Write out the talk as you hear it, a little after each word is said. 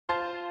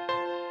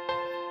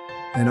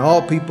And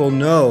all people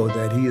know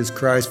that he is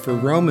Christ, for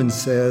Romans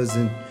says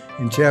in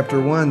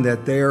chapter 1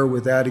 that they are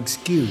without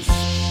excuse.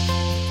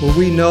 For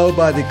we know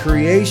by the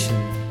creation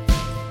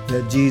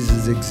that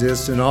Jesus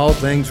exists, and all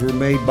things were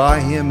made by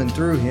him and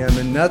through him,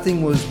 and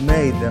nothing was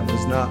made that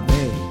was not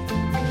made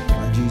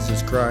by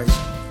Jesus Christ.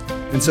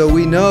 And so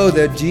we know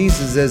that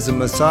Jesus, as the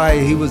Messiah,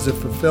 he was the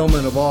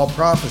fulfillment of all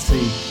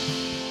prophecy.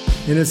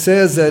 And it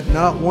says that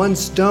not one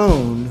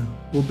stone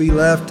will be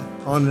left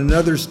on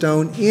another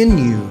stone in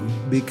you,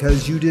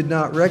 because you did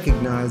not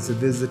recognize the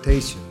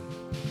visitation,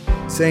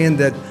 saying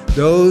that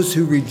those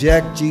who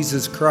reject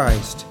Jesus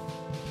Christ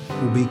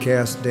will be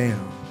cast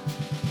down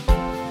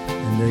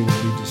and they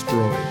will be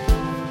destroyed.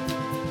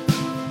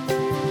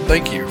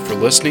 Thank you for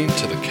listening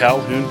to the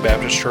Calhoun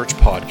Baptist Church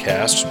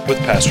podcast with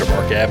Pastor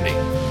Mark Abney.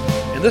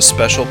 In this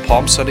special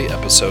Palm Sunday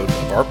episode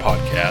of our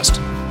podcast,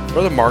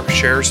 Brother Mark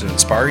shares an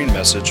inspiring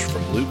message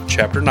from Luke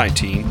chapter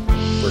 19,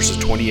 verses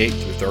 28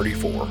 through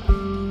 34.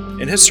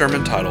 In his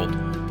sermon titled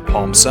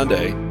Palm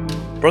Sunday,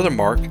 Brother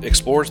Mark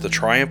explores the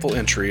triumphal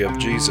entry of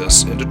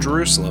Jesus into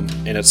Jerusalem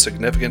and its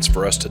significance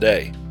for us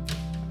today.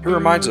 He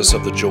reminds us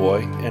of the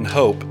joy and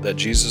hope that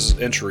Jesus'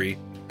 entry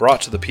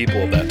brought to the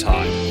people of that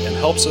time and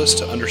helps us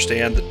to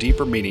understand the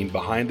deeper meaning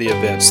behind the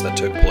events that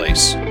took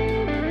place.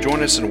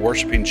 Join us in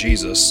worshiping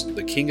Jesus,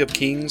 the King of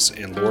Kings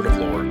and Lord of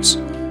Lords.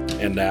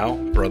 And now,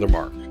 Brother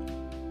Mark.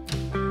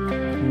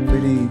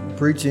 We'll be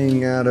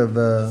preaching out of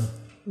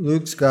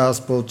Luke's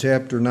Gospel,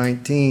 chapter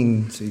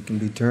 19, so you can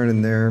be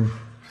turning there.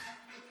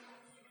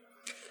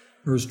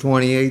 Verse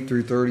 28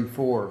 through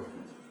 34. Would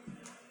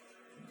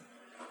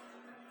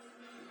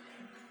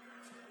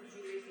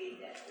you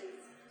repeat that,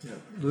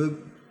 please?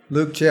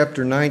 Luke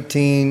chapter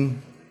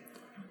 19,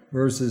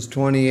 verses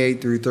 28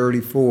 through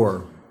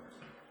 34.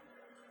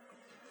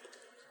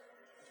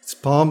 It's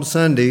Palm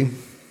Sunday,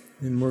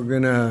 and we're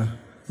going to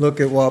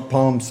look at what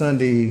Palm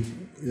Sunday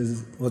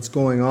is, what's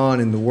going on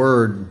in the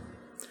Word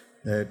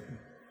that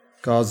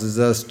causes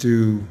us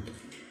to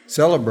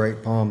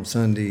celebrate Palm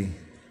Sunday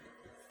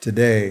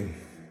today.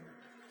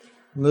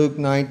 Luke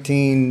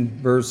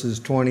 19, verses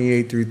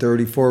 28 through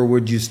 34.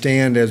 Would you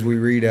stand as we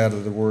read out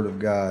of the Word of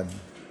God?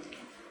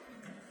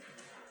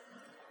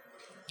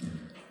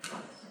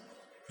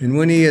 And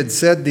when he had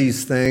said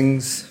these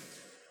things,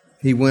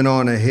 he went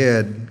on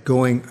ahead,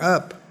 going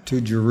up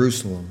to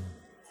Jerusalem.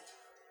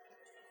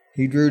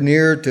 He drew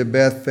near to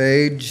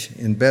Bethphage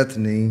and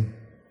Bethany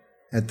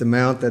at the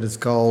mount that is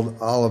called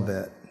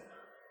Olivet.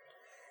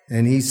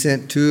 And he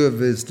sent two of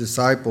his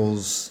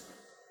disciples,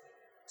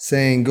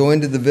 saying, "Go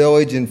into the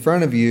village in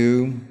front of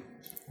you,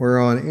 where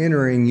on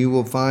entering you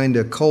will find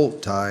a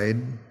colt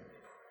tied,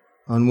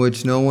 on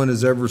which no one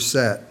has ever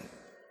sat.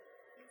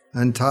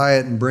 Untie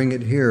it and bring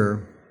it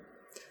here.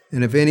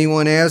 And if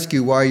anyone asks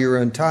you why you're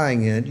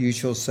untying it, you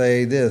shall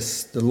say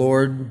this, the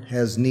Lord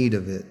has need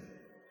of it."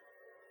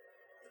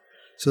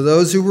 So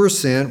those who were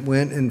sent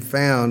went and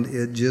found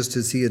it just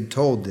as he had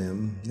told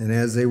them. And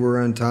as they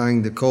were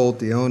untying the colt,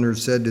 the owner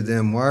said to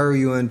them, "Why are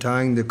you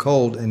untying the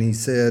colt?" And they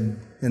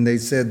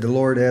said, "The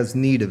Lord has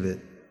need of it."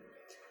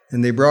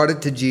 And they brought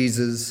it to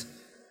Jesus,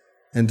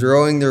 and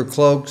throwing their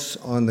cloaks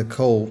on the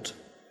colt,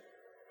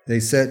 they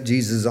set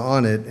Jesus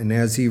on it, and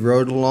as he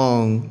rode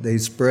along, they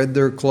spread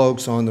their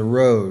cloaks on the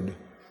road.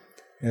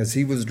 As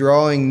he was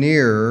drawing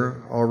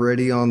near,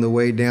 already on the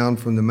way down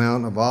from the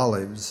Mount of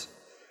Olives,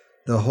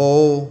 the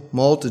whole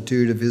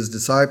multitude of his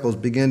disciples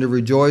began to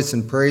rejoice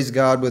and praise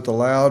God with a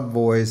loud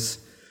voice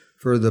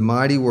for the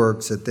mighty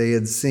works that they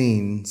had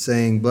seen,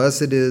 saying,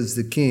 "Blessed is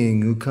the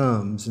King who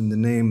comes in the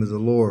name of the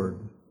Lord.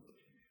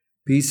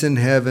 Peace in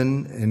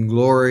heaven and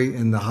glory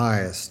in the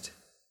highest."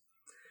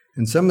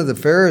 And some of the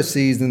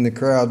Pharisees in the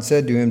crowd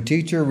said to him,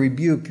 "Teacher,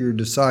 rebuke your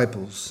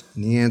disciples."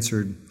 And he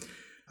answered,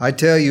 "I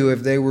tell you,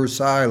 if they were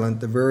silent,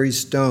 the very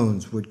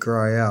stones would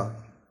cry out."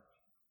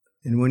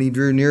 And when he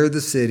drew near the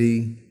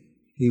city,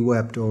 he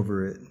wept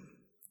over it,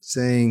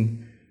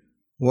 saying,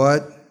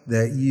 would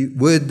that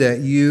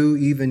you,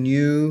 even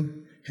you,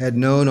 had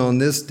known on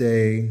this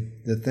day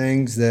the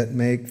things that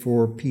make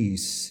for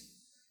peace.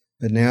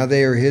 But now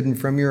they are hidden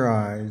from your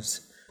eyes.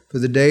 For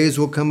the days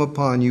will come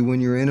upon you when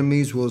your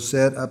enemies will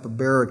set up a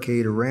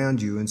barricade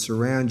around you and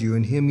surround you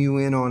and hem you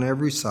in on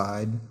every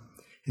side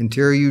and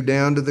tear you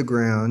down to the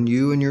ground,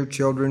 you and your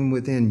children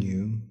within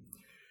you.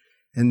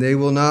 And they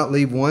will not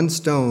leave one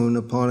stone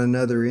upon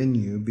another in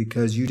you,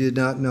 because you did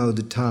not know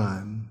the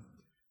time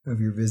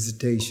of your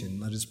visitation.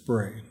 Let us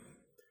pray.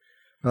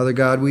 Father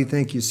God, we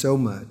thank you so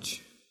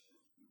much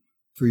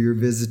for your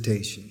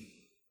visitation.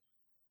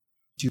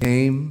 You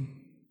came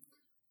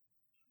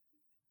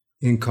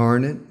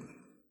incarnate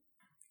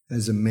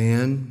as a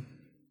man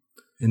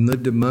and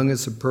lived among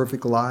us a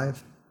perfect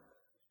life,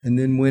 and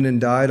then went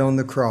and died on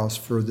the cross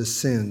for the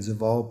sins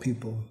of all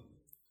people.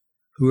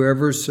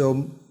 Whoever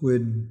so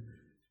would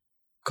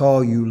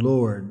call you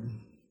Lord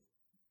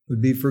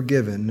would be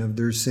forgiven of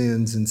their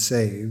sins and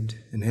saved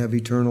and have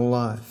eternal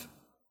life.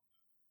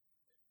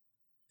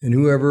 And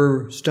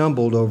whoever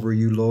stumbled over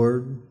you,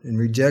 Lord, and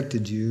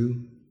rejected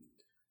you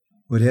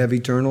would have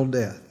eternal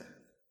death.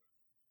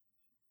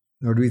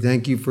 Lord, we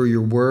thank you for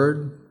your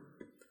word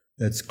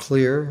that's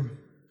clear,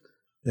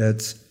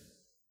 that's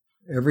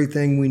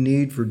everything we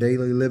need for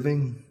daily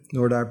living.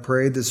 Lord, I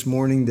pray this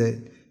morning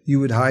that you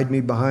would hide me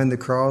behind the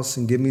cross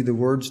and give me the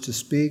words to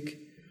speak,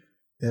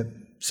 that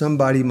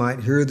somebody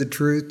might hear the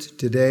truth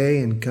today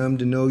and come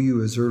to know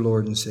you as their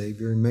Lord and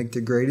Savior and make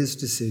the greatest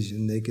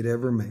decision they could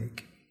ever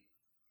make.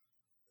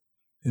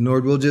 And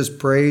Lord, we'll just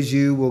praise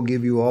you. We'll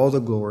give you all the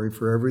glory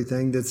for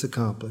everything that's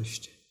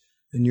accomplished.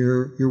 And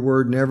your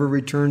word never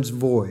returns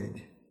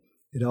void.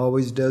 It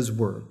always does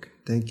work.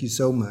 Thank you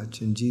so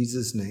much. In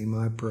Jesus' name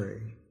I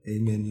pray.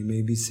 Amen. You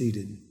may be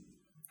seated.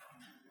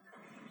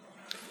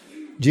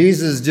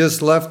 Jesus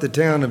just left the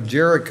town of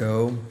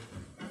Jericho,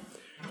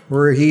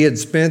 where he had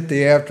spent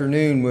the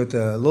afternoon with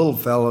a little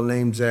fellow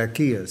named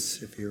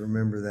Zacchaeus, if you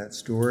remember that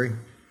story.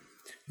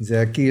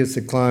 Zacchaeus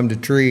had climbed a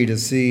tree to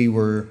see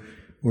where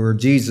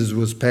Jesus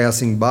was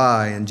passing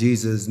by, and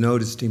Jesus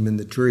noticed him in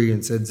the tree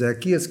and said,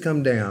 "Zacchaeus,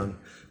 come down,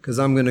 because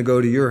I'm going to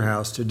go to your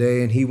house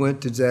today." And he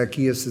went to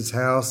Zacchaeus'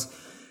 house,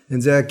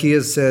 and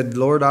Zacchaeus said,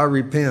 "Lord, I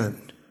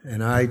repent,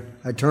 and I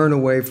turn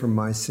away from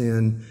my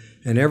sin,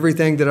 and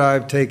everything that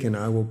I've taken,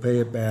 I will pay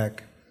it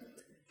back."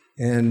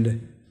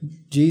 And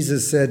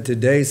Jesus said,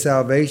 "Today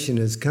salvation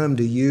has come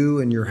to you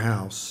and your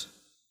house."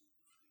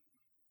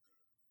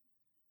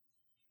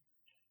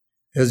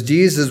 As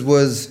Jesus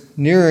was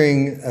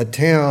nearing a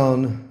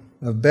town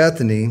of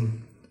Bethany,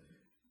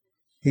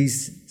 he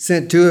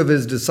sent two of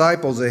his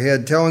disciples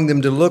ahead, telling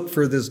them to look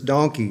for this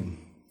donkey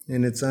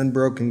and its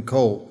unbroken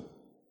colt.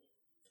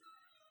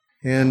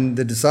 And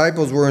the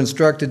disciples were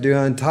instructed to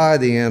untie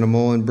the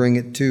animal and bring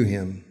it to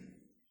him.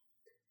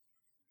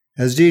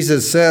 As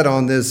Jesus sat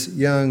on this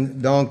young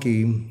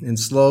donkey and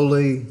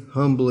slowly,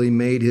 humbly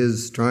made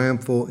his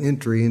triumphal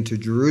entry into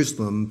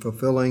Jerusalem,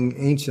 fulfilling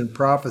ancient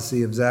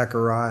prophecy of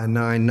Zechariah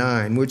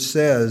 9:9, which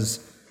says,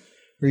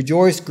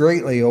 "Rejoice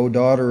greatly, O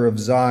daughter of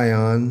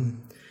Zion.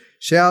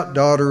 Shout,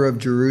 daughter of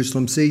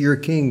Jerusalem. See, your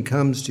king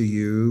comes to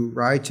you,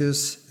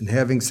 righteous and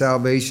having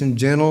salvation,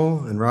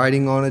 gentle and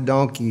riding on a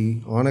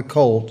donkey, on a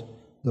colt,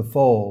 the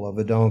foal of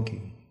a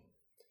donkey."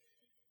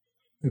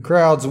 The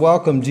crowds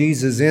welcomed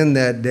Jesus in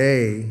that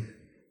day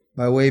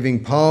by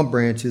waving palm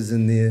branches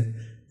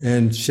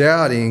and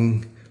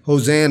shouting,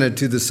 "Hosanna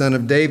to the Son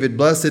of David.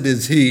 Blessed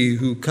is he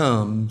who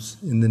comes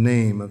in the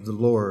name of the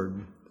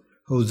Lord.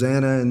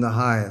 Hosanna in the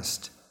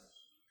highest."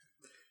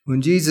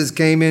 When Jesus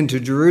came into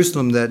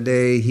Jerusalem that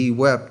day, he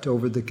wept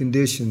over the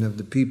condition of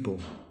the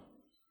people,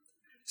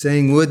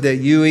 saying, "Would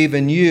that you,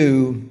 even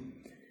you,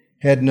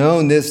 had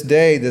known this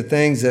day the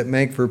things that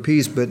make for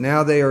peace, but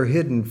now they are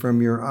hidden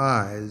from your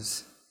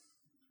eyes.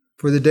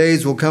 For the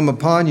days will come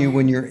upon you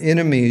when your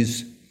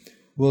enemies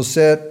will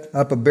set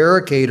up a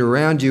barricade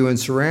around you and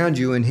surround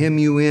you and hem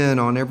you in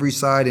on every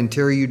side and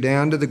tear you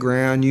down to the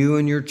ground, you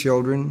and your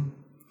children.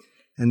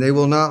 And they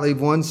will not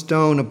leave one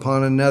stone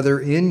upon another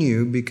in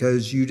you,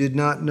 because you did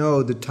not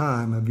know the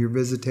time of your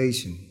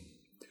visitation."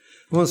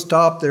 I want to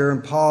stop there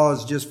and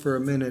pause just for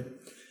a minute.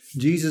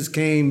 Jesus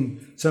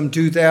came some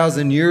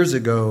 2,000 years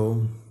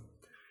ago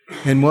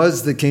and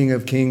was the King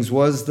of Kings,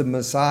 was the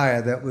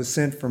Messiah that was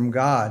sent from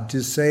God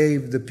to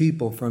save the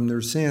people from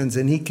their sins.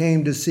 And he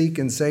came to seek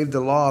and save the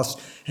lost.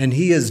 And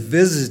he has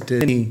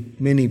visited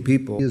many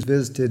people. He has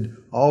visited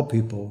all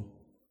people.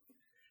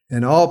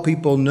 And all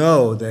people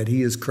know that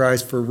he is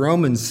Christ. For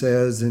Romans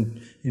says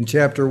in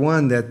chapter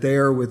 1 that they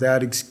are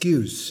without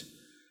excuse.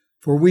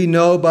 For we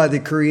know by the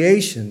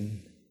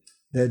creation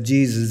that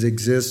Jesus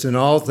exists, and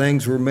all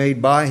things were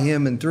made by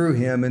him and through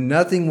him, and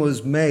nothing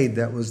was made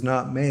that was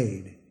not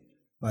made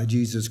by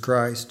Jesus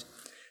Christ.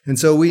 And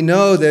so we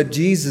know that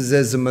Jesus,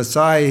 as the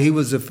Messiah, he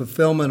was a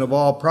fulfillment of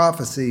all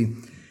prophecy.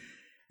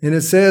 And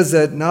it says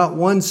that not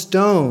one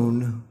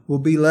stone will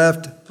be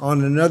left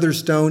on another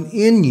stone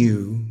in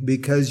you,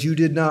 because you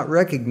did not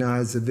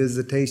recognize the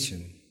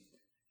visitation.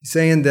 He's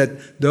saying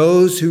that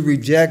those who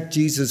reject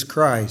Jesus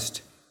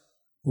Christ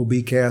will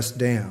be cast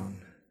down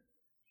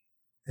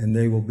and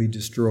they will be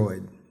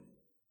destroyed.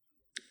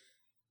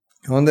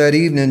 On that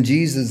evening,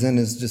 Jesus and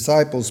his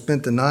disciples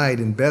spent the night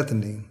in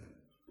Bethany,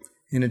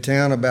 in a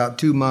town about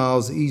 2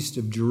 miles east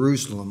of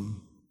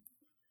Jerusalem.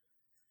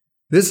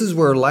 This is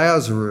where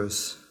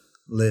Lazarus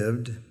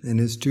lived and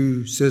his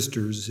two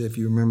sisters, if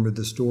you remember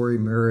the story,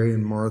 Mary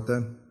and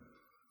Martha.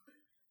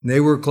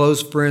 They were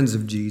close friends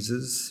of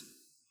Jesus.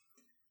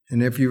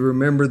 And if you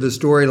remember the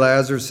story,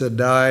 Lazarus had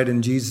died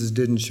and Jesus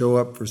didn't show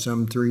up for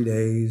some 3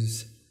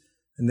 days.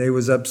 And they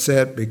was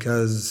upset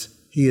because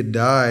he had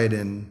died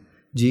and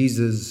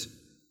Jesus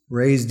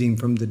raised him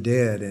from the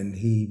dead and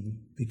he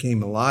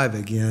became alive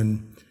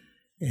again.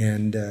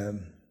 And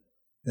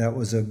that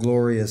was a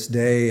glorious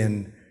day.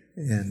 And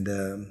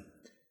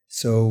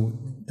so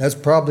that's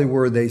probably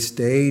where they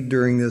stayed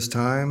during this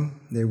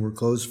time. They were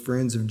close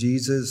friends of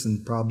Jesus,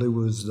 and probably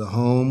was the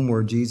home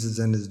where Jesus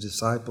and his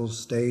disciples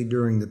stayed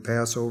during the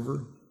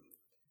Passover.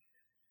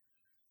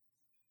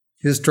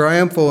 His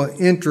triumphal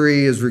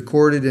entry is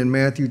recorded in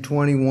Matthew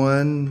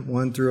 21,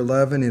 1 through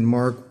 11, in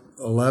Mark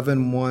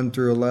 11, 1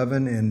 through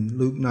 11, and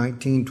Luke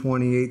 19,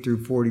 28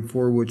 through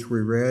 44, which we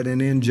read,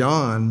 and in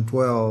John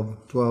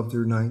 12, 12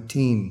 through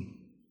 19.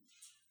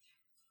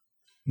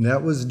 And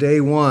that was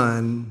day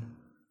 1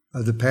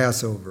 of the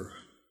Passover,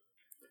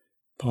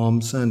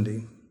 Palm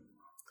Sunday.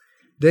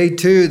 Day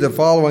 2, the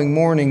following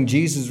morning,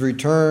 Jesus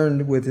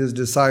returned with his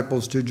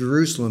disciples to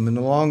Jerusalem, and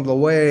along the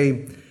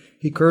way,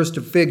 he cursed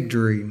a fig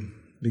tree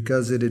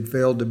because it had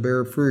failed to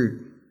bear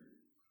fruit.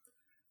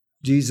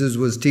 Jesus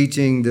was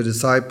teaching the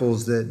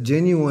disciples that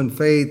genuine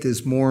faith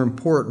is more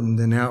important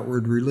than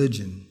outward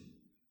religion.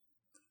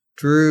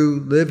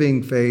 True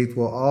living faith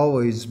will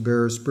always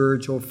bear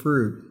spiritual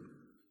fruit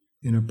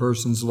in a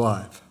person's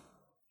life.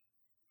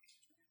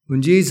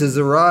 When Jesus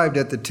arrived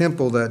at the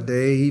temple that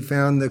day, he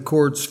found the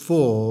courts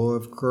full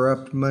of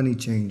corrupt money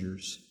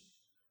changers.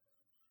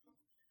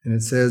 And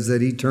it says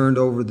that he turned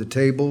over the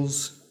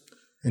tables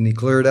and he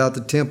cleared out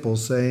the temple,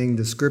 saying,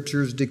 "The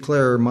scriptures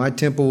declare, my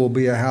temple will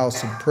be a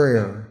house of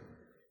prayer,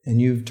 and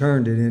you've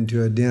turned it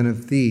into a den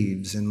of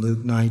thieves," in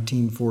Luke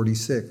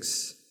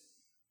 19:46.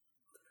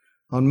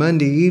 On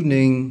Monday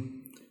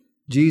evening,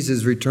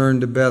 Jesus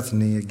returned to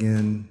Bethany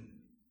again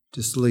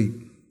to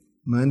sleep.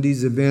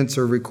 Monday's events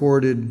are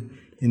recorded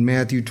in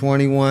Matthew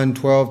 21,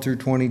 12 through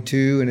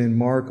 22, and in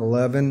Mark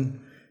 11,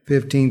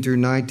 15 through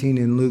 19,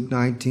 and Luke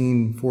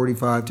 19,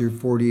 45 through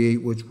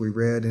 48, which we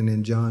read, and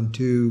in John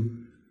 2,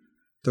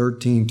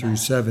 13 through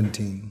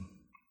 17.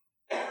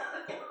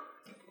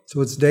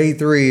 So it's day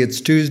 3,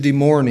 it's Tuesday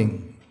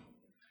morning.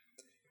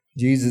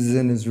 Jesus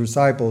and his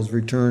disciples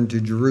returned to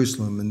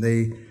Jerusalem, and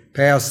they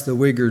passed the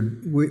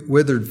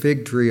withered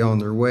fig tree on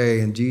their way,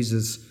 and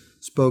Jesus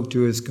spoke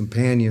to his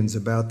companions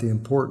about the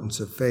importance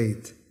of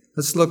faith.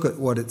 Let's look at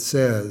what it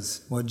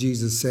says, what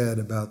Jesus said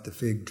about the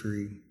fig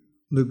tree.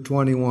 Luke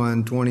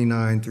 21,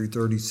 29 through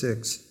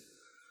 36.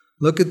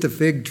 "Look at the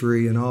fig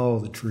tree and all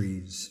the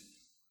trees.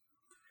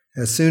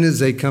 As soon as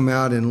they come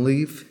out in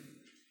leaf,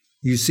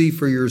 you see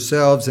for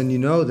yourselves, and you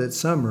know that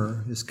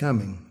summer is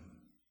coming.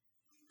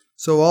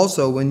 So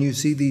also, when you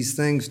see these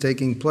things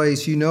taking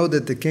place, you know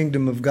that the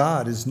kingdom of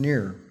God is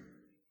near.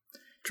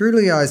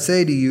 Truly I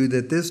say to you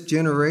that this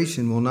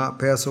generation will not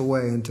pass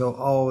away until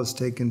all has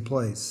taken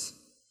place.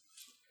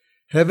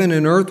 Heaven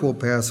and earth will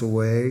pass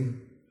away,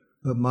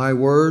 but my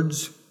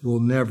words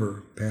will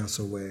never pass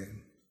away.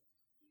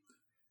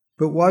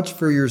 But watch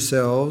for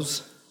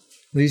yourselves,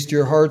 lest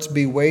your hearts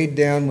be weighed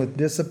down with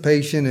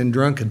dissipation and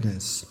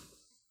drunkenness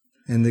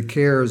and the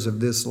cares of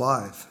this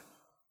life.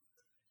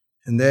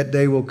 And that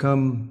day will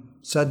come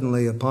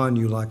suddenly upon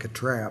you like a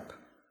trap.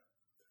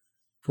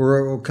 For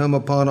it will come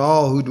upon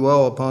all who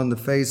dwell upon the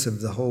face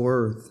of the whole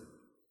earth.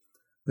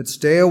 But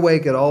stay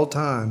awake at all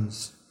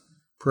times,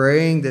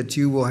 praying that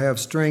you will have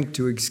strength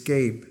to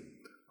escape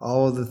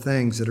all of the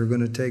things that are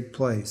going to take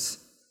place,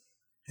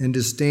 and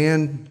to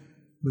stand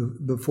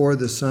before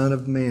the Son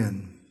of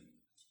Man."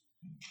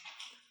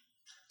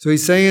 So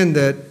he's saying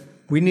that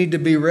we need to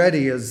be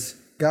ready as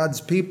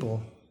God's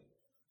people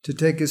to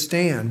take a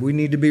stand. We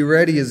need to be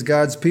ready as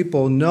God's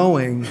people,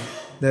 knowing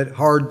that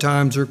hard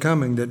times are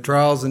coming, that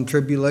trials and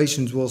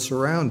tribulations will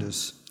surround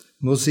us.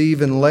 We'll see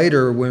even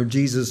later where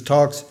Jesus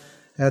talks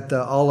at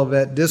the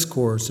Olivet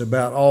Discourse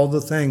about all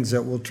the things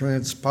that will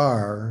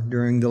transpire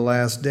during the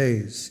last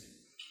days.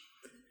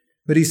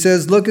 But he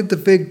says, look at the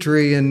fig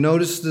tree and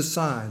notice the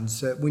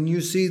signs, that when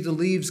you see the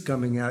leaves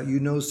coming out, you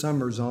know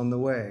summer's on the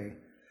way.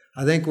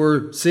 I think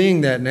we're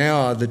seeing that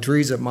now. The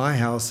trees at my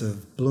house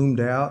have bloomed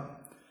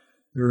out.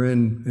 They're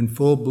in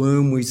full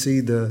bloom. We see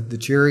the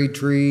cherry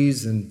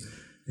trees and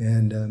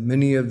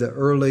many of the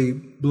early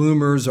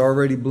bloomers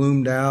already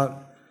bloomed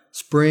out.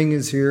 Spring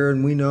is here,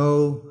 and we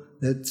know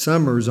that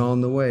summer's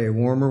on the way.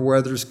 Warmer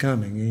weather's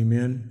coming.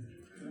 Amen.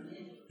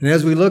 And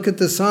as we look at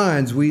the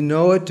signs, we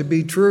know it to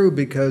be true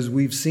because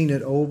we've seen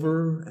it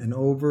over and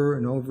over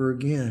and over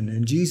again.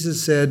 And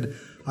Jesus said,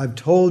 I've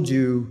told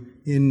you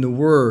in the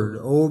Word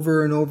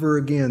over and over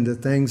again the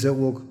things that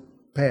will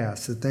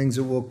pass, the things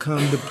that will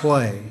come to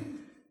play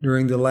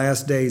during the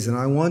last days. And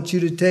I want you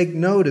to take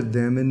note of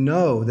them and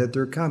know that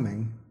they're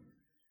coming.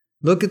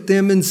 Look at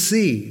them and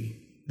see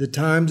the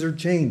times are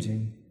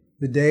changing.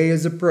 The day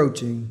is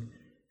approaching.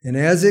 And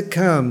as it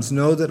comes,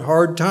 know that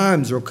hard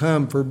times will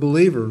come for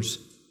believers.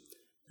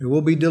 That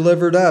will be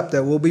delivered up,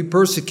 that will be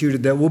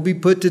persecuted, that will be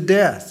put to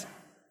death,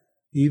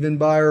 even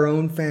by our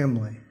own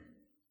family.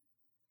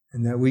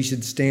 And that we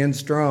should stand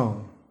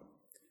strong.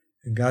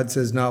 And God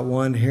says not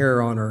one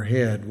hair on our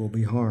head will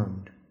be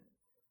harmed.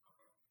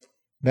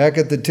 Back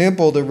at the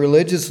temple, the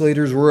religious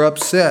leaders were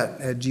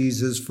upset at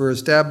Jesus for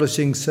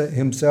establishing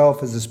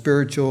himself as a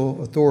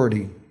spiritual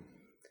authority.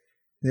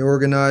 They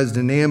organized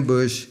an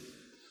ambush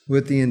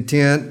with the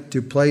intent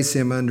to place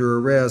him under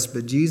arrest,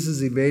 but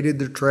Jesus evaded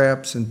their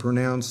traps and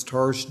pronounced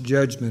harsh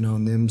judgment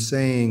on them,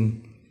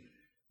 saying,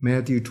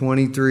 Matthew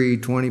 23,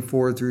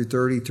 24 through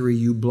 33,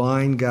 you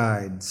blind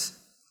guides,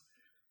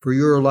 for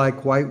you are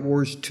like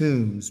whitewashed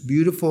tombs,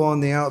 beautiful on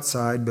the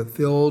outside, but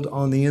filled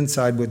on the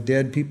inside with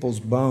dead people's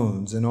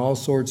bones and all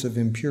sorts of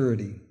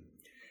impurity.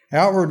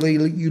 Outwardly,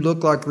 you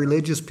look like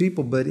religious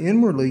people, but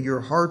inwardly,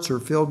 your hearts are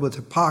filled with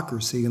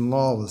hypocrisy and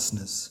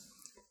lawlessness.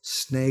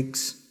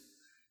 Snakes,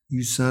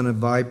 you son of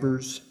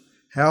vipers,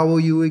 how will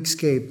you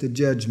escape the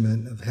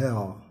judgment of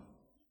hell?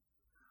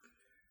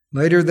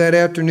 Later that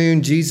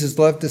afternoon, Jesus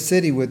left the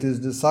city with his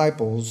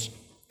disciples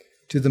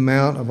to the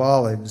Mount of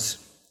Olives,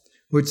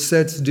 which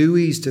sits due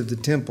east of the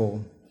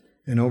temple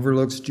and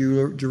overlooks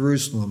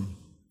Jerusalem.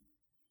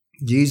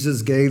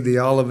 Jesus gave the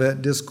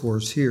Olivet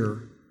Discourse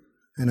here,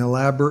 an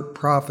elaborate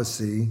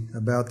prophecy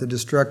about the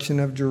destruction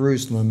of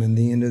Jerusalem and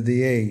the end of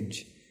the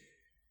age.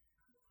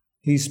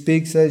 He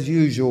speaks as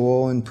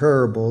usual in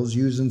parables,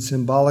 using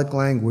symbolic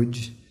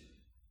language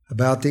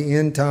about the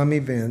end-time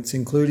events,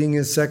 including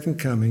his second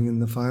coming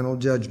and the final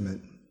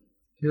judgment.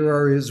 Here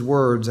are his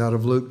words out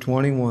of Luke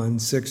 21,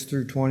 6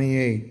 through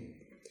 28.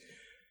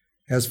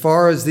 As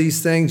far as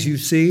these things you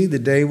see, the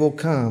day will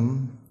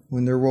come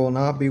when there will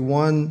not be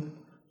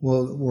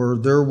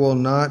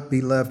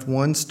left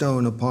one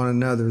stone upon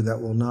another that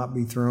will not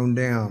be thrown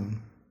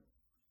down.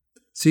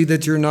 See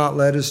that you're not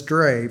led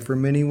astray, for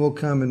many will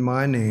come in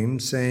my name,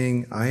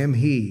 saying, I am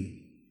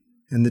he,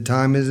 and the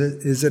time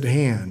is at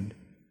hand.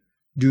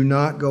 Do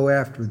not go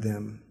after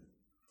them.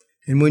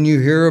 And when you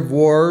hear of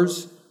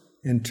wars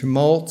and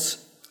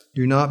tumults,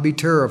 do not be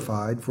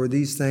terrified, for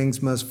these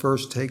things must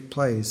first take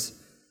place,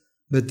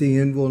 but the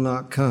end will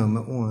not come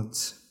at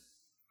once.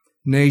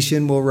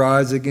 Nation will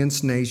rise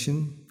against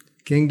nation,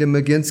 kingdom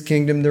against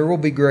kingdom. There will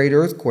be great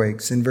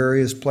earthquakes in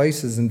various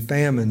places, and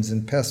famines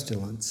and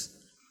pestilence.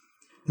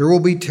 There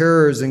will be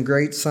terrors and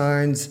great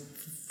signs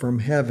from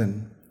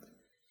heaven.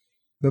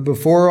 But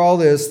before all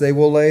this, they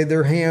will lay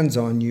their hands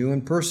on you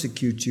and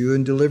persecute you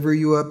and deliver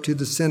you up to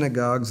the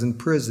synagogues and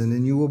prison,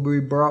 and you will be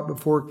brought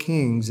before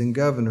kings and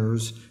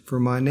governors for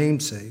my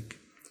name's sake.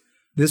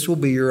 This will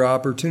be your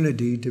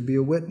opportunity to be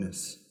a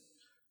witness.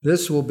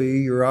 This will be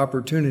your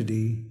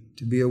opportunity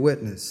to be a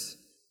witness.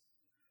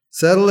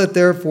 Settle it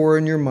therefore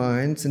in your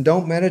minds, and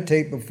don't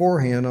meditate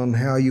beforehand on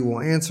how you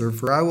will answer,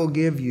 for I will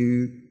give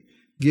you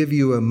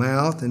a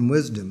mouth and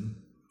wisdom,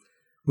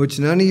 which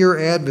none of your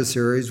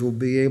adversaries will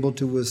be able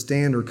to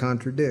withstand or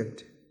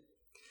contradict.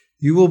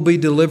 You will be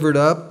delivered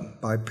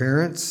up by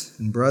parents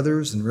and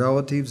brothers and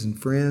relatives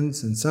and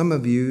friends, and some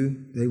of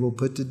you they will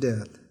put to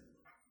death.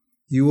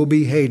 You will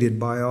be hated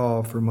by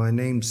all for my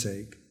name's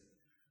sake,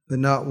 but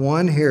not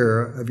one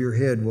hair of your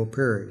head will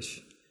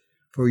perish.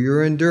 For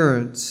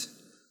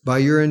by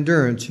your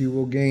endurance you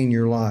will gain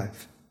your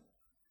life.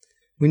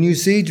 When you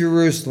see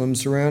Jerusalem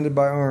surrounded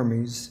by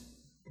armies,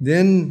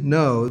 then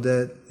know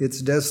that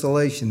its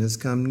desolation has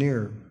come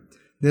near.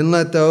 Then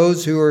let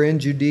those who are in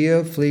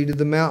Judea flee to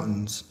the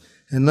mountains,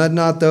 and let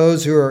not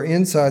those who are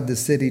inside the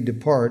city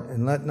depart,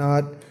 and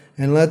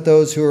let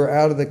those who are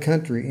out of the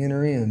country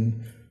enter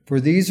in. For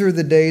these are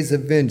the days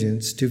of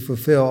vengeance, to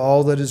fulfill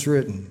all that is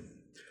written.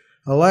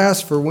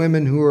 Alas for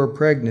women who are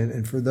pregnant,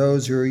 and for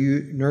those who are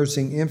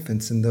nursing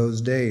infants in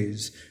those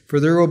days. For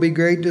there will be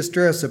great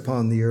distress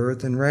upon the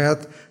earth, and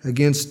wrath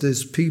against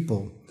this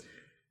people.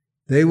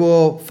 They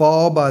will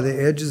fall by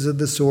the edges of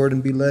the sword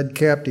and be led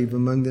captive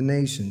among the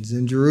nations.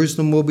 And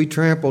Jerusalem will be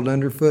trampled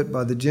underfoot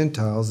by the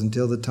Gentiles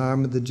until the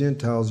time of the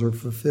Gentiles are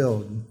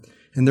fulfilled.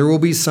 And there will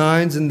be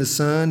signs in the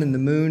sun and the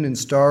moon and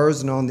stars,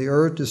 and on the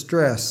earth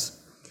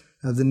distress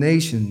of the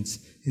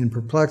nations in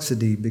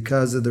perplexity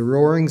because of the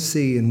roaring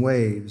sea and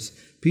waves,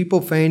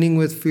 people fainting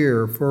with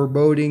fear,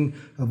 foreboding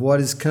of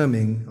what is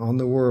coming on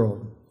the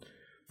world.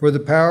 For the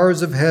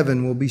powers of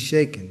heaven will be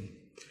shaken,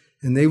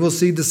 and they will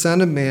see the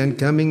Son of Man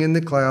coming in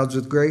the clouds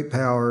with great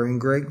power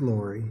and great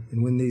glory.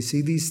 And when they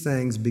see these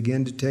things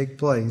begin to take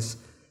place,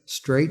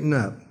 straighten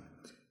up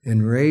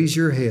and raise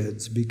your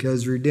heads,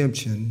 because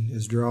redemption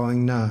is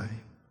drawing nigh.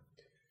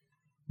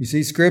 You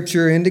see,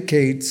 Scripture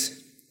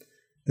indicates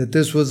that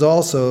this was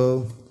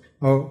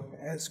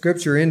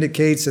Scripture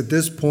indicates at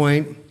this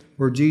point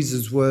where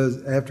Jesus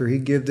was, after he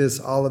gave this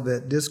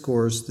Olivet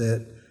Discourse,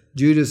 that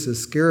Judas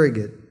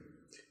Iscariot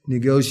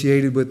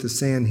negotiated with the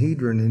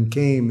Sanhedrin and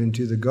came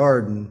into the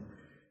garden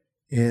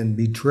and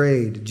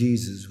betrayed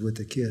Jesus with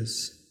a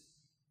kiss.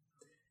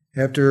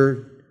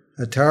 After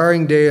a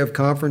tiring day of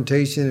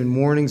confrontation and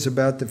warnings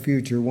about the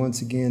future,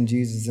 once again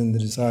Jesus and the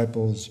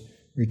disciples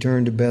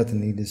returned to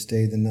Bethany to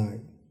stay the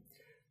night.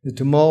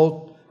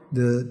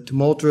 The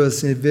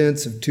tumultuous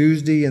events of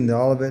Tuesday and the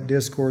Olivet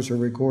Discourse are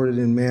recorded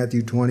in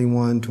Matthew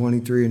 21,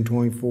 23 and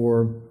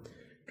 24,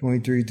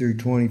 23 through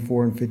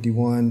 24 and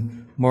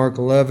 51, Mark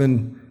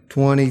 11,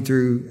 20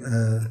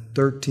 through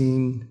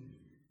 13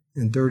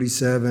 and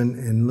 37,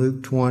 and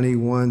Luke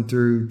 21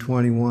 through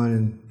 21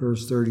 and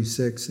verse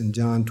 36, and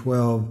John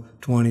 12,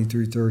 20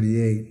 through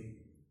 38.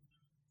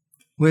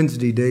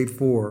 Wednesday, day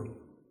 4.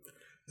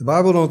 The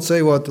Bible don't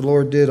say what the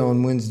Lord did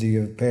on Wednesday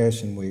of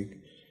Passion Week.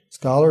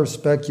 Scholars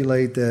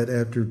speculate that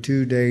after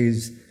 2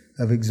 days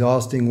of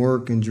exhausting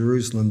work in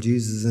Jerusalem,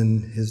 Jesus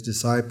and his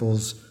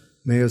disciples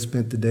may have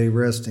spent the day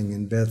resting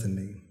in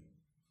Bethany.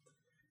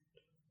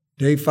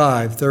 Day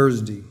 5,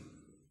 Thursday.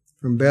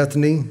 From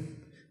Bethany,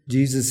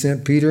 Jesus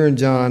sent Peter and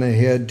John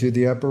ahead to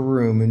the upper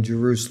room in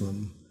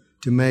Jerusalem,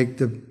 to make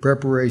the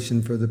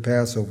preparation for the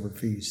Passover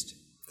feast.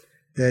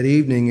 That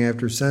evening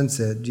after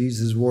sunset,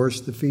 Jesus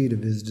washed the feet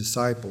of his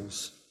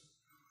disciples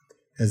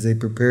as they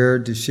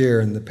prepared to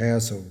share in the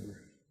Passover.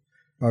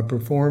 By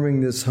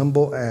performing this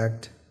humble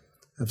act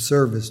of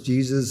service,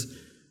 Jesus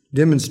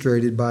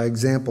demonstrated by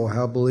example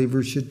how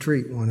believers should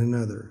treat one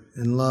another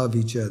and love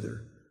each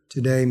other.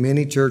 Today,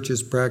 many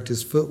churches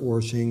practice foot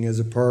washing as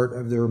a part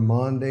of their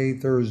Maundy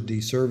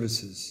Thursday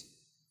services.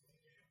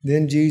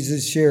 Then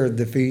Jesus shared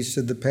the feast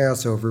of the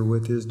Passover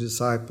with his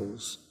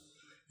disciples.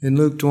 In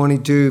Luke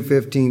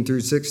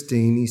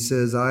 22:15-16, he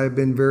says, "I have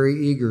been very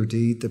eager to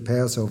eat the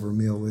Passover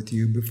meal with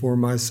you before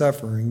my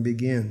suffering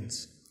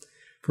begins.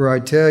 For I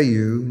tell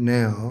you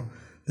now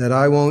that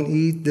I won't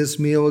eat this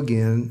meal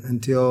again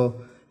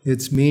until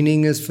its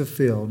meaning is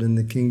fulfilled in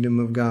the kingdom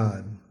of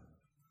God."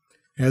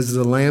 As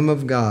the Lamb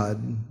of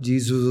God,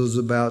 Jesus was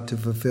about to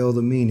fulfill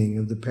the meaning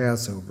of the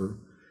Passover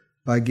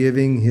by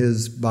giving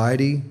his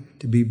body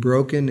to be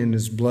broken and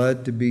his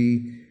blood to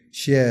be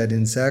shed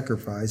in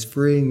sacrifice,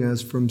 freeing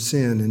us from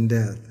sin and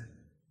death.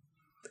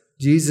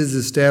 Jesus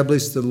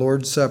established the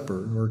Lord's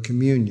Supper, or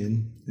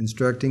communion,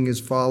 instructing his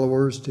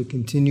followers to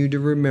continue to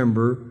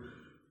remember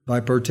by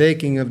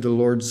partaking of the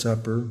Lord's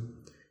Supper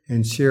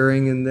and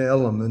sharing in the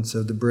elements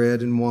of the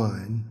bread and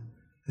wine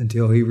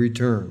until he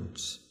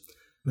returns.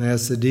 I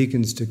ask the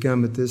deacons to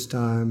come at this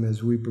time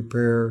as we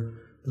prepare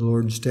the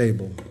Lord's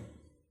table.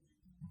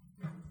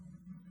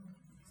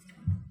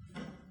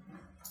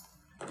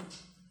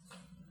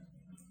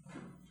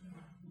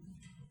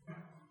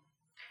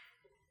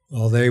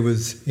 While they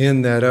was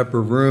in that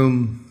upper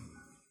room,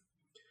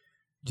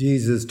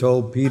 Jesus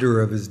told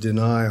Peter of his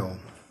denial.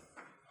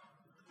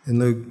 In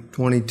Luke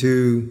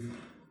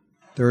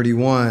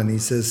 22:31, he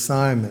says,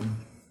 Simon,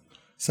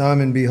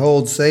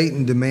 behold,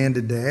 Satan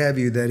demanded to have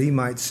you that he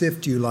might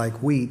sift you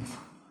like wheat.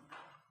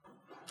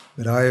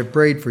 But I have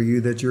prayed for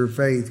you that your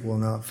faith will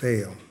not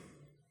fail.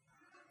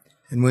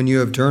 And when you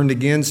have turned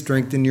again,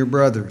 strengthen your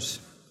brothers.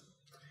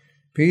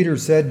 Peter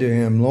said to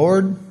him,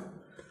 Lord,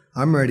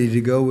 I'm ready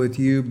to go with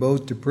you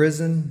both to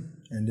prison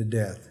and to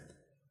death.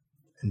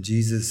 And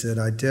Jesus said,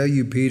 I tell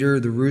you, Peter,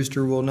 the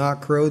rooster will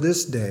not crow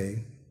this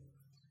day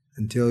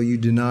until you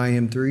deny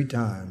him 3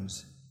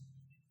 times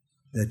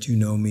that you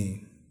know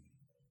me.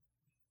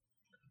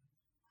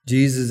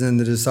 Jesus and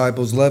the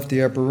disciples left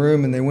the upper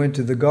room and they went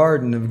to the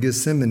Garden of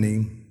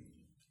Gethsemane,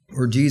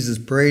 where Jesus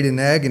prayed in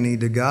agony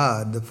to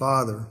God the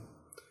Father.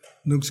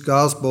 Luke's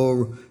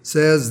Gospel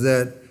says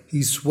that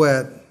he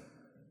sweat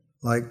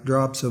like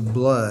drops of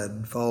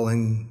blood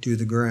falling to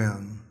the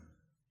ground.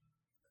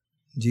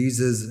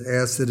 Jesus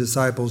asked the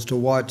disciples to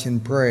watch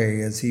and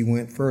pray as he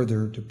went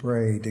further to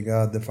pray to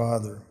God the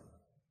Father.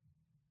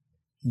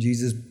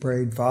 Jesus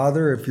prayed,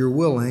 Father, if you're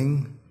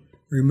willing,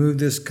 remove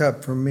this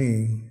cup from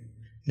me.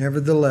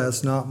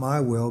 Nevertheless, not my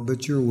will,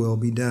 but your will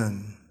be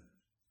done.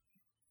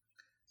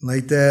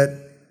 Late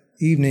that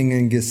evening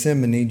in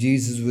Gethsemane,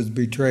 Jesus was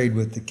betrayed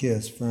with a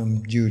kiss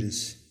from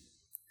Judas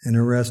and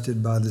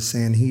arrested by the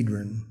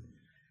Sanhedrin.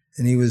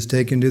 And he was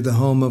taken to the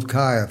home of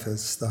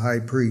Caiaphas, the high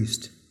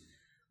priest,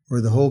 where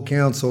the whole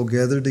council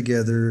gathered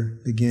together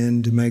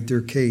began to make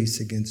their case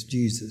against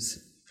Jesus.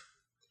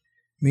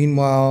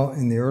 Meanwhile,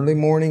 in the early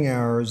morning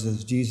hours,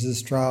 as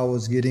Jesus' trial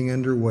was getting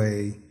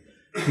underway,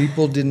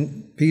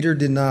 Peter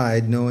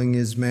denied knowing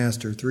his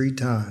master 3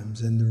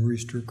 times, and the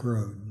rooster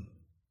crowed.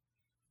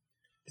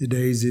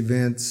 Today's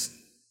events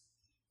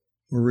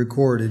were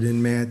recorded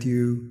in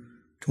Matthew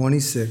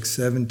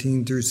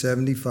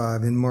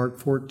 26:17-75, in Mark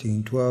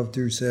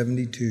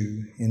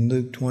 14:12-72, in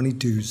Luke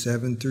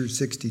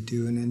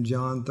 22:7-62, and in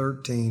John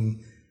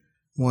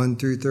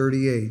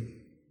 13:1-38.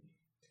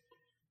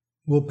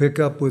 We'll pick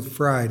up with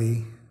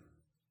Friday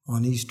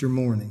on Easter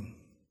morning.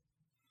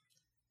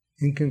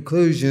 In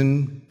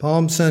conclusion,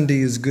 Palm Sunday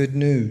is good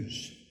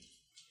news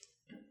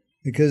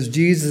because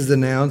Jesus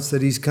announced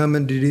that he's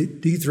coming to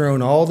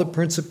dethrone all the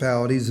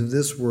principalities of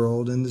this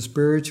world and the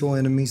spiritual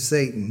enemy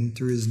Satan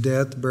through his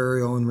death,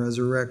 burial, and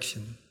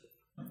resurrection.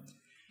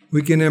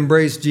 We can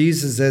embrace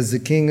Jesus as the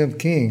King of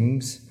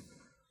Kings,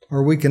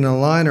 or we can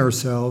align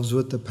ourselves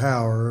with the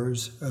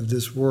powers of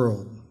this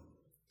world.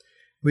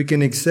 We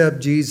can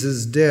accept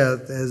Jesus'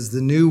 death as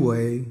the new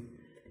way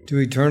to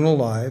eternal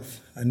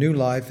life, a new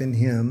life in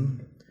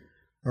him,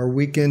 or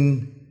we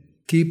can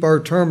keep our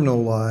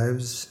terminal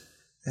lives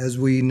as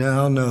we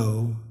now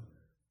know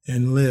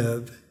and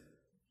live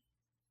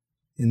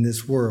in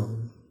this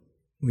world.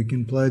 We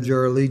can pledge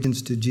our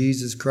allegiance to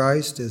Jesus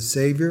Christ as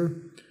Savior,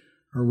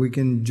 or we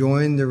can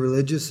join the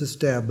religious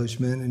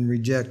establishment and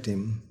reject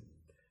him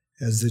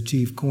as the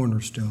chief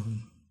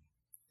cornerstone.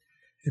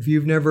 If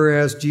you've never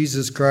asked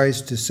Jesus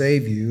Christ to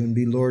save you and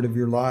be Lord of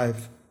your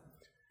life,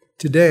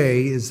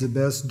 today is the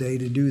best day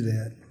to do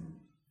that.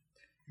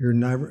 You're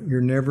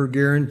never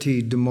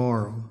guaranteed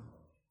tomorrow.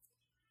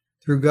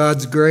 Through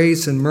God's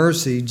grace and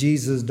mercy,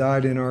 Jesus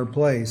died in our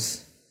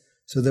place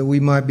so that we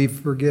might be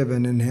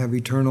forgiven and have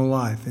eternal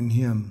life in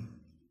him.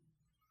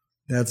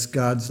 That's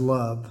God's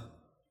love.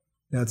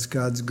 That's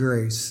God's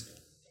grace.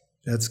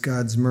 That's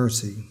God's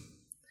mercy.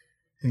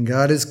 And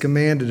God has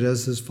commanded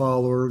us as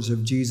followers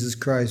of Jesus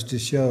Christ to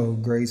show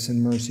grace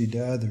and mercy to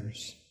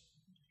others.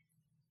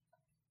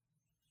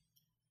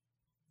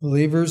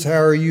 Believers,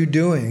 how are you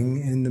doing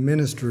in the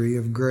ministry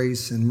of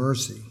grace and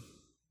mercy?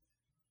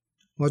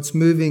 What's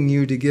moving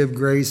you to give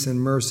grace and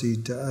mercy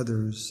to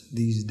others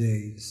these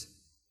days?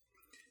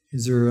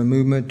 Is there a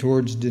movement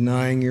towards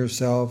denying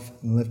yourself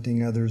and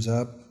lifting others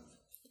up?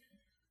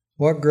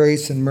 What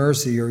grace and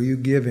mercy are you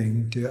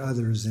giving to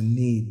others in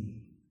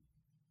need?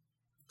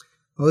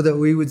 Oh, that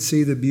we would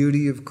see the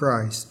beauty of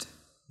Christ,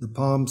 the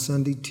Palm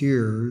Sunday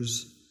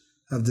tears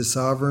of the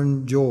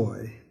sovereign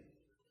joy.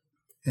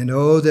 And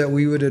oh, that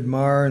we would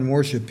admire and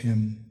worship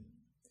Him.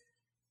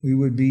 We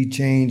would be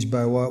changed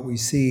by what we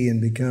see and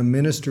become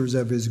ministers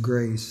of His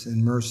grace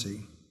and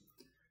mercy.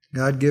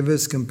 God, give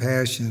us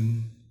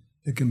compassion,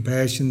 the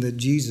compassion that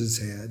Jesus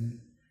had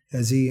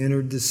as He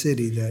entered the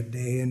city that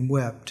day and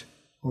wept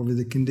over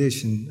the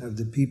condition of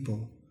the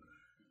people.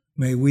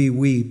 May we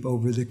weep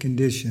over the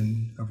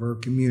condition of our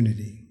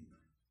community.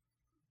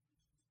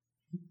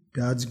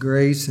 God's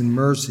grace and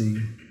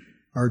mercy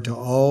are to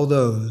all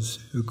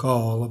those who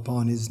call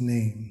upon His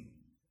name.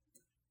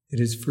 It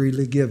is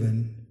freely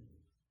given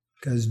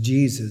because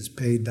Jesus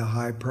paid the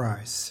high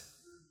price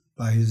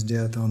by His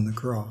death on the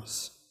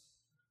cross.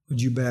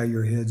 Would you bow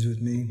your heads with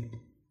me?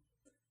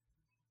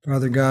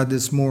 Father God,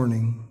 this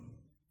morning,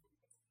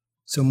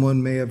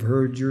 someone may have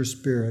heard your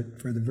Spirit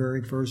for the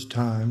very first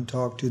time.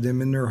 Talk to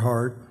them in their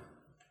heart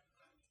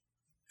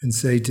and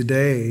say,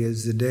 today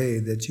is the day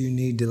that you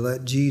need to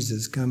let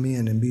Jesus come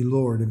in and be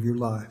Lord of your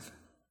life.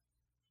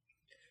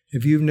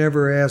 If you've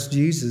never asked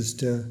Jesus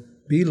to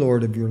be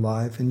Lord of your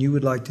life and you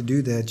would like to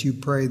do that, you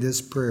pray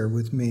this prayer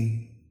with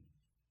me.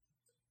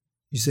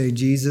 You say,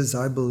 Jesus,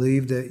 I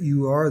believe that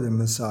you are the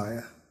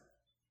Messiah.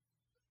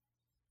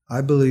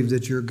 I believe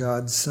that you're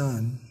God's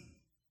Son.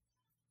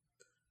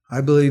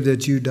 I believe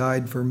that you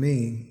died for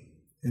me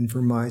and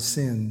for my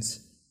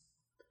sins.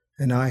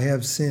 And I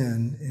have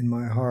sinned in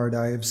my heart.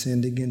 I have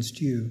sinned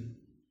against you.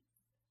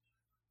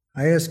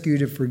 I ask you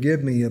to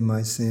forgive me of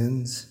my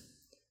sins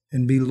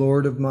and be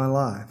Lord of my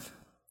life.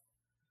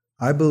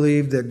 I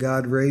believe that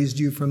God raised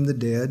you from the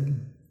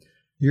dead.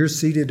 You're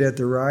seated at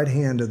the right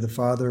hand of the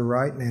Father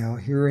right now,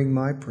 hearing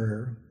my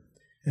prayer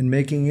and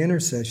making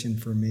intercession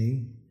for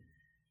me.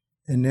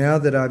 And now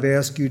that I've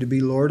asked you to be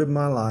Lord of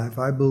my life,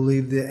 I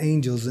believe the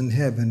angels in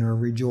heaven are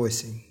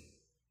rejoicing.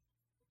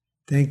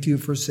 Thank you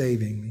for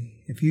saving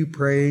me. If you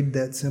prayed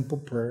that simple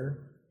prayer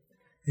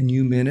and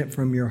you meant it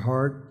from your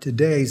heart,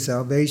 today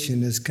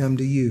salvation has come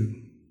to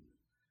you.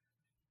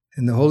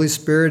 And the Holy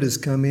Spirit has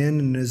come in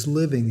and is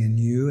living in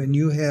you, and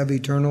you have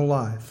eternal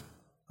life,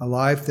 a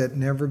life that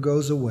never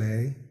goes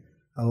away,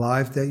 a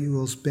life that you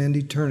will spend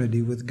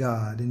eternity with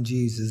God and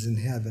Jesus in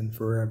heaven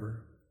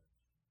forever.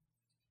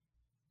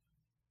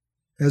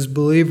 As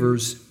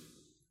believers,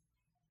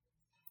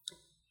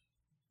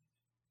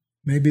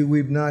 maybe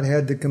we've not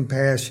had the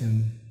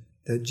compassion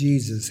that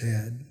Jesus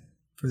had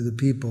for the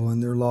people in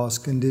their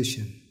lost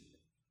condition.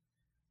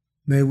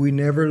 May we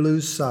never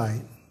lose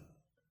sight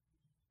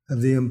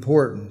of the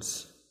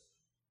importance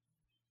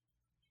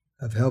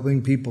of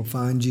helping people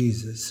find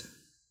Jesus.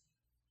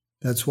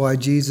 That's why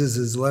Jesus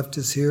has left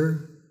us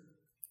here.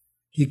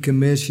 He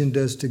commissioned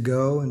us to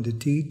go and to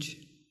teach,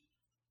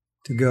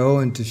 to go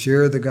and to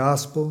share the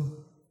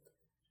gospel.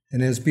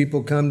 And as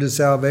people come to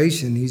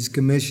salvation, He's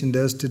commissioned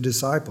us to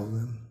disciple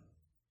them.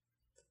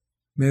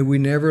 May we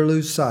never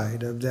lose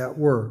sight of that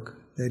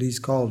work that He's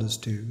called us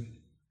to.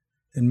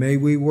 And may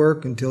we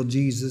work until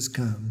Jesus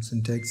comes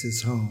and takes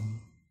us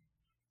home.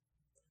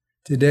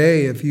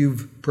 Today, if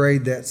you've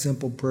prayed that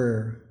simple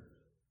prayer,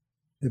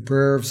 the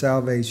prayer of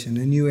salvation,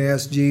 and you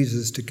ask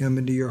Jesus to come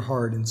into your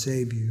heart and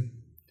save you,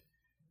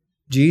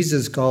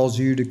 Jesus calls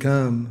you to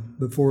come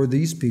before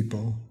these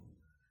people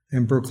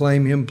and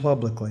proclaim Him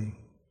publicly.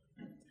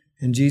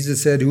 And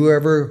Jesus said,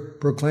 whoever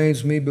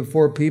proclaims me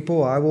before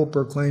people, I will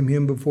proclaim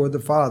him before the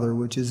Father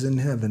which is in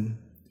heaven.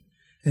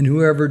 And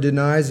whoever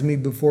denies me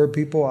before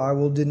people, I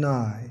will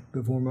deny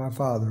before my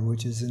Father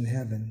which is in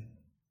heaven.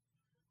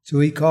 So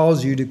He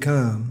calls you to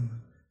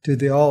come to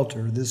the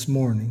altar this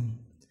morning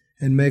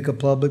and make a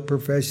public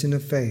profession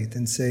of faith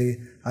and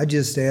say, I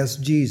just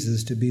asked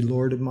Jesus to be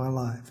Lord of my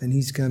life, and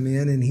He's come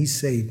in and He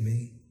saved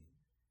me.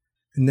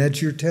 And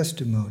that's your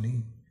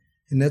testimony.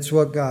 And that's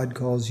what God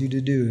calls you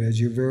to do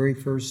as your very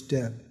first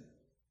step.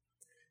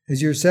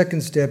 As your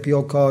second step,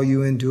 He'll call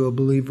you into a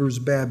believer's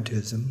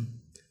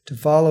baptism, to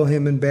follow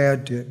Him in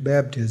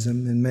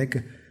baptism and make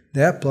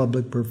that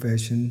public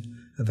profession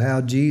of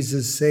how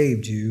Jesus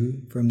saved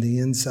you from the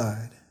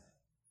inside.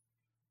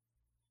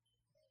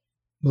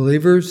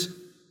 Believers,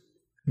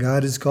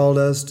 God has called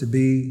us to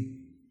be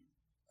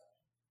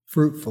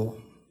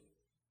fruitful,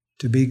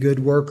 to be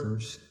good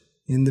workers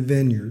in the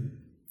vineyard,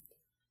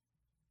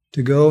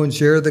 to go and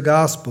share the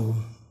gospel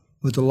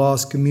with the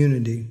lost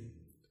community.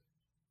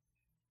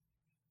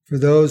 For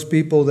those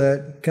people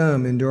that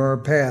come into our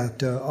path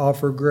to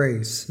offer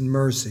grace and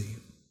mercy,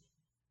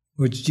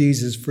 which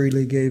Jesus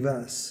freely gave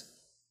us,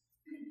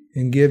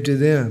 and give to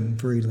them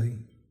freely.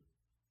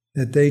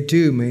 that they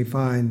too may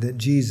find that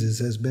Jesus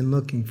has been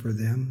looking for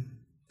them,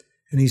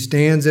 and he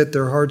stands at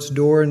their heart's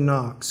door and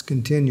knocks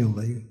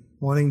continually,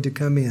 wanting to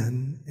come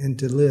in and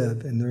to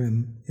live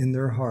in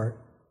their heart.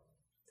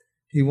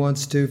 He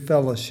wants to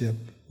fellowship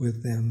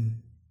with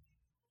them.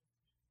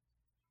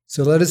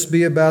 So let us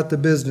be about the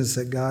business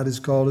that God has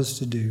called us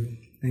to do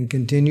and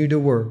continue to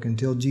work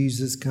until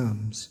Jesus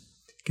comes.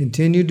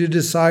 Continue to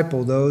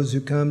disciple those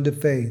who come to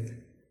faith,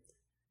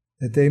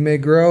 that they may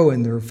grow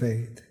in their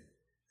faith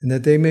and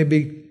that they may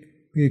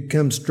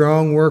become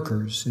strong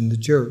workers in the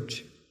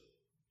church.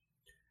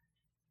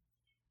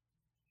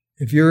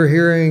 If you're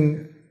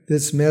hearing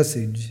this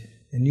message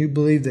and you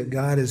believe that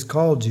God has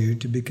called you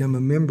to become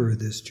a member of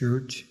this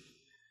church,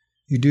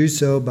 you do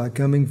so by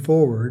coming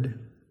forward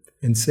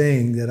and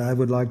saying that I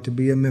would like to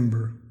be a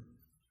member.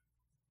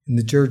 And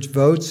the church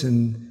votes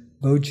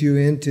you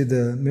into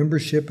the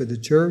membership of the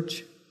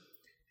church,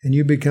 and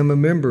you become a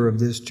member of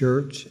this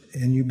church,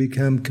 and you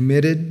become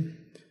committed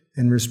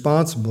and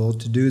responsible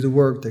to do the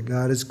work that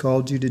God has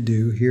called you to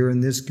do here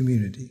in this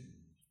community.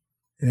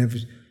 And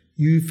if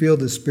you feel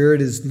the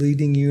Spirit is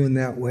leading you in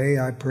that way,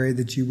 I pray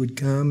that you would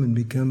come and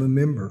become a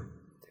member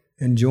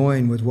and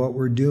join with what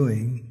we're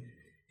doing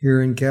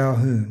here in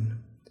Calhoun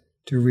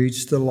to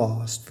reach the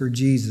lost for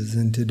Jesus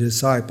and to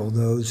disciple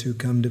those who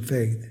come to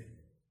faith.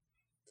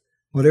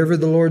 Whatever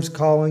the Lord's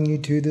calling you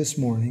to this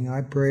morning,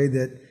 I pray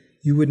that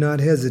you would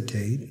not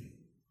hesitate,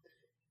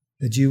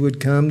 that you would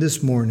come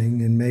this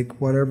morning and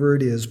make whatever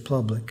it is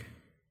public,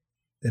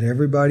 that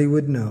everybody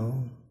would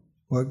know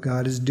what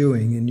God is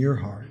doing in your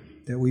heart,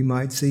 that we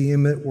might see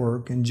Him at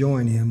work and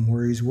join Him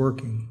where He's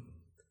working.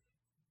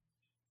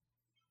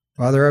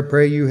 Father, I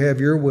pray you have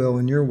your will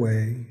and your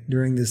way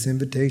during this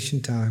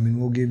invitation time, and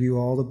we'll give you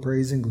all the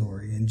praise and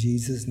glory. In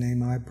Jesus'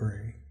 name I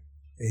pray.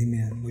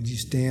 Amen. Would you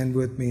stand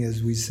with me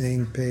as we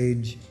sing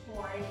page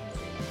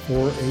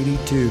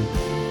 482?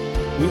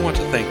 We want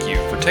to thank you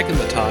for taking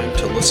the time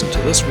to listen to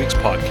this week's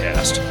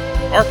podcast.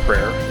 Our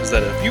prayer is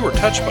that if you were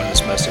touched by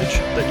this message,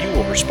 that you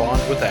will respond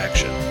with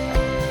action.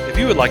 If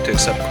you would like to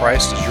accept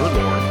Christ as your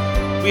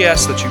Lord, we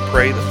ask that you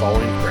pray the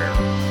following prayer.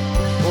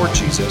 Lord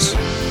Jesus,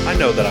 I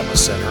know that I'm a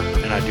sinner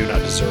and I do not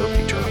deserve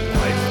eternal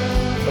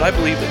life, but I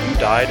believe that you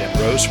died and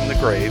rose from the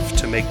grave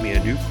to make me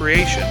a new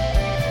creation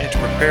and to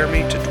prepare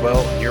me to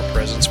dwell in your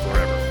presence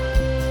forever.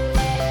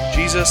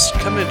 Jesus,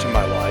 come into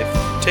my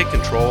life, take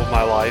control of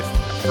my life,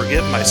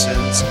 forgive my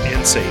sins,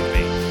 and save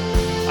me.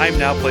 I am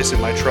now placing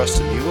my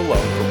trust in you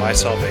alone for my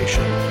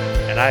salvation,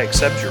 and I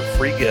accept your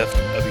free gift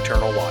of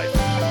eternal life.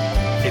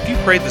 If you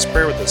prayed this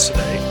prayer with us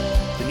today,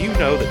 then you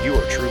know that you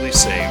are truly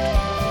saved.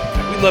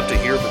 We'd love to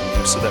hear from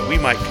you so that we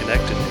might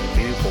connect in a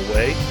meaningful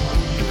way,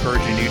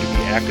 encouraging you to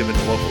be active in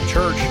the local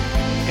church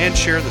and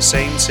share the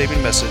same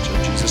saving message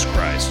of Jesus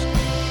Christ.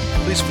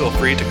 Please feel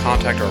free to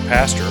contact our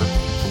pastor,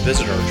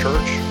 visit our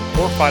church,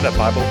 or find a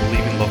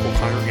Bible-believing local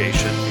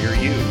congregation near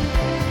you.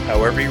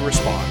 However you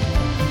respond,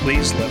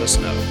 please let us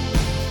know.